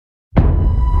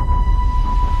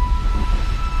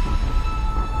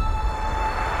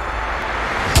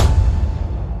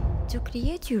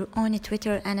create your own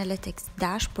Twitter analytics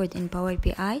dashboard in Power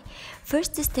BI,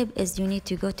 first step is you need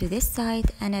to go to this site,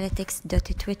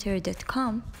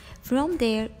 analytics.twitter.com. From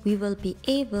there, we will be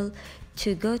able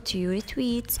to go to your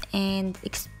tweets and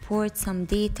export some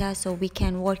data so we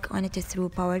can work on it through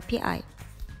Power BI.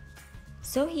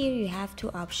 So here you have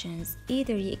two options.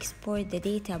 Either you export the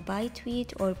data by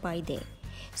tweet or by day.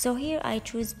 So here I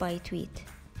choose by tweet.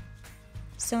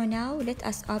 So now let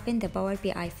us open the Power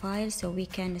BI file so we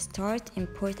can start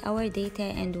import our data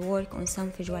and work on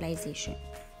some visualization.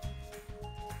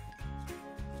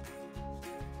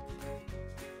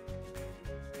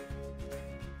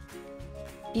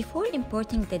 Before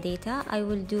importing the data, I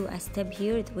will do a step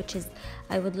here, which is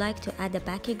I would like to add a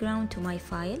background to my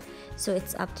file. So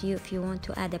it's up to you if you want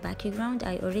to add a background.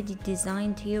 I already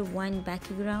designed here one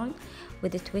background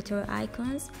with the Twitter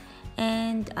icons,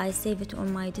 and I save it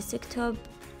on my desktop,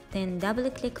 then double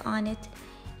click on it.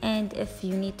 And if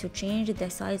you need to change the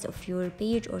size of your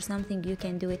page or something, you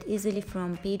can do it easily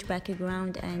from page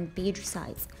background and page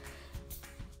size.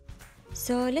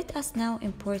 So let us now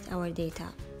import our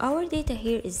data. Our data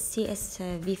here is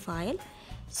CSV file.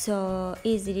 So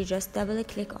easily just double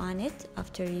click on it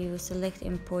after you select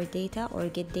import data or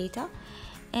get data,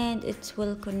 and it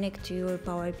will connect to your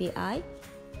Power BI.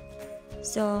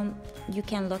 So you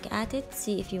can look at it,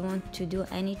 see if you want to do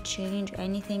any change,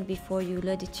 anything before you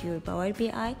load it to your Power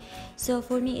BI. So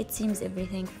for me, it seems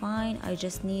everything fine. I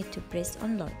just need to press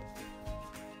on load.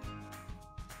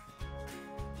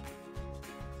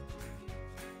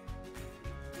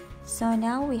 So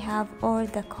now we have all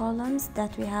the columns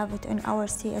that we have it in our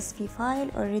CSV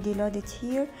file already loaded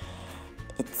here.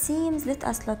 It seems, let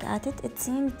us look at it. It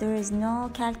seems there is no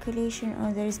calculation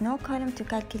or there is no column to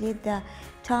calculate the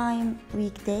time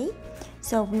weekday.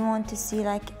 So we want to see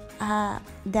like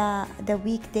the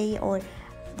weekday or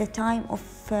the time of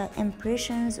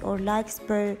impressions or likes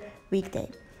per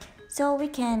weekday. So we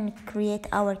can create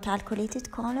our calculated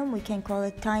column. We can call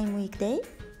it time weekday.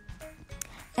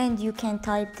 And you can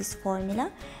type this formula,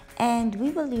 and we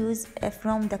will use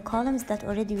from the columns that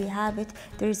already we have it,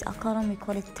 there is a column we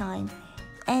call it time,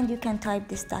 and you can type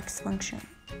this DAX function.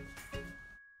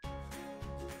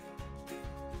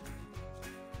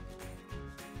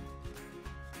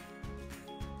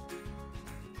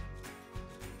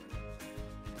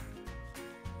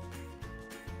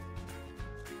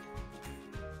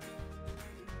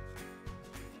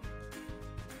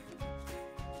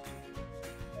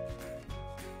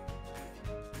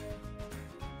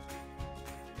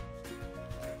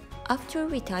 After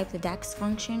we type the DAX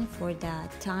function for the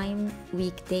time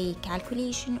weekday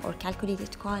calculation or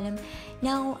calculated column,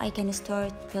 now I can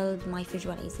start build my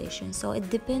visualization. So it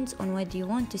depends on what you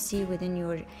want to see within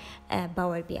your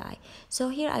Power BI. So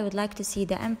here I would like to see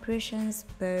the impressions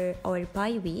per or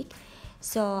by week.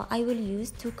 So I will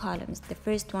use two columns. The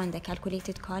first one, the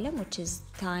calculated column, which is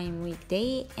time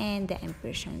weekday, and the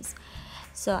impressions.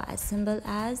 So as simple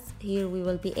as here we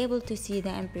will be able to see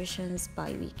the impressions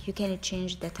by week. You can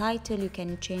change the title, you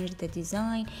can change the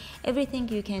design, everything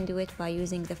you can do it by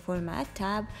using the format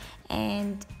tab.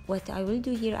 And what I will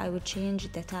do here, I will change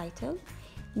the title,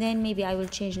 then maybe I will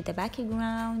change the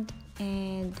background,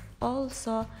 and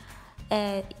also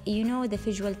you know the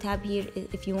visual tab here,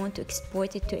 if you want to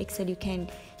export it to Excel you can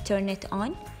turn it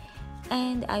on.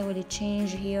 And I will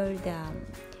change here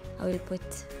I will put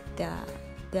the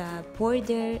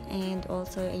border, and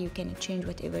also you can change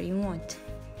whatever you want.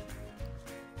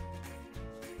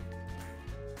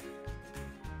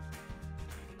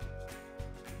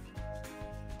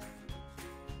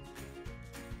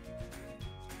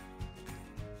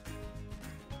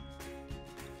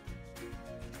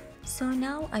 So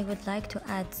now I would like to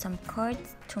add some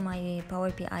cards to my Power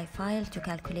BI file to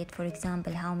calculate, for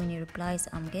example, how many replies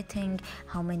I'm getting,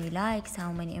 how many likes,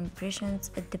 how many impressions.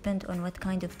 It depends on what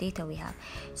kind of data we have.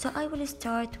 So I will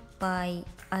start by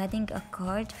adding a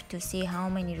card to see how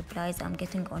many replies I'm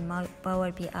getting on my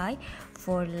Power BI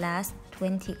for last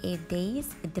 28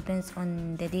 days. It depends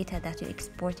on the data that you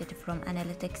exported from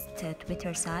analytics to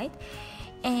Twitter site.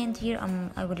 And here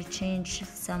I will change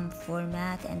some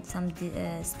format and some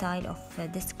style of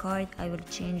this card. I will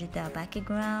change the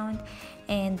background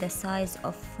and the size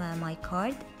of my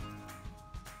card.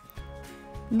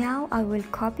 Now I will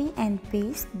copy and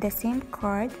paste the same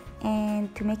card,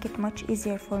 and to make it much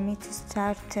easier for me to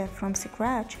start from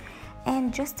scratch,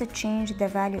 and just to change the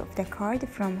value of the card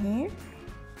from here.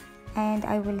 And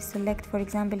I will select, for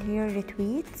example, here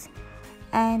retweets,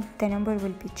 and the number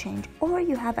will be changed. Or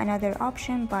you have another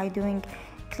option by doing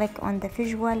click on the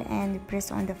visual and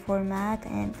press on the format,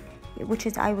 and which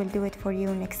is I will do it for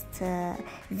you next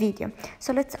video.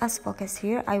 So let us focus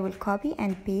here. I will copy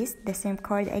and paste the same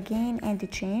card again and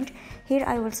change. Here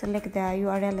I will select the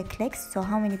URL clicks, so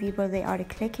how many people they are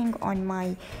clicking on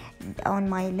my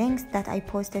links that I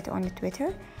posted on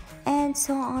Twitter, and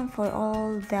so on for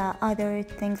all the other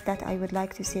things that I would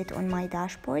like to see it on my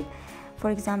dashboard. For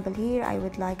example, here I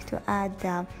would like to add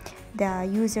the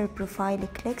user profile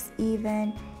clicks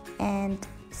even, and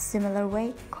similar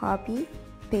way, copy,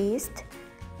 paste.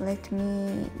 Let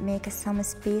me make some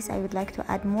space. I would like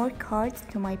to add more cards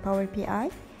to my Power BI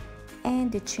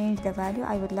and change the value.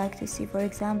 I would like to see, for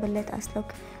example, let us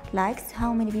look likes,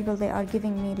 how many people they are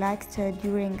giving me likes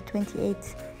during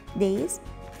 28 days.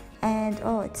 And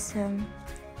oh, it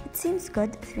seems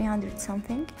good, 300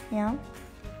 something. Yeah,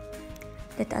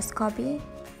 let us copy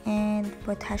and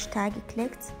put hashtag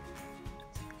clicked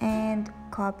and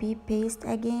copy paste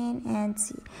again and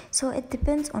see. So it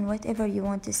depends on whatever you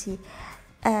want to see.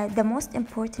 The most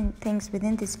important things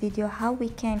within this video, how we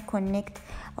can connect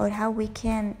or how we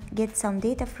can get some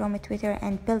data from Twitter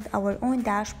and build our own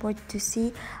dashboard to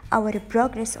see our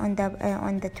progress on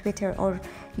the Twitter or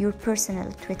your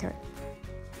personal Twitter.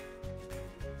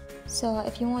 So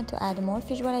if you want to add more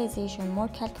visualization, more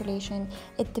calculation,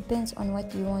 it depends on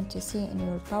what you want to see in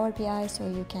your Power BI, so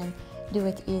you can do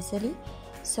it easily.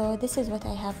 So this is what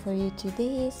I have for you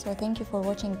today. So thank you for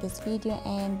watching this video,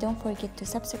 and don't forget to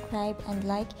subscribe and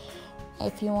like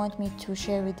if you want me to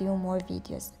share with you more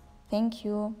videos. Thank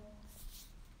you.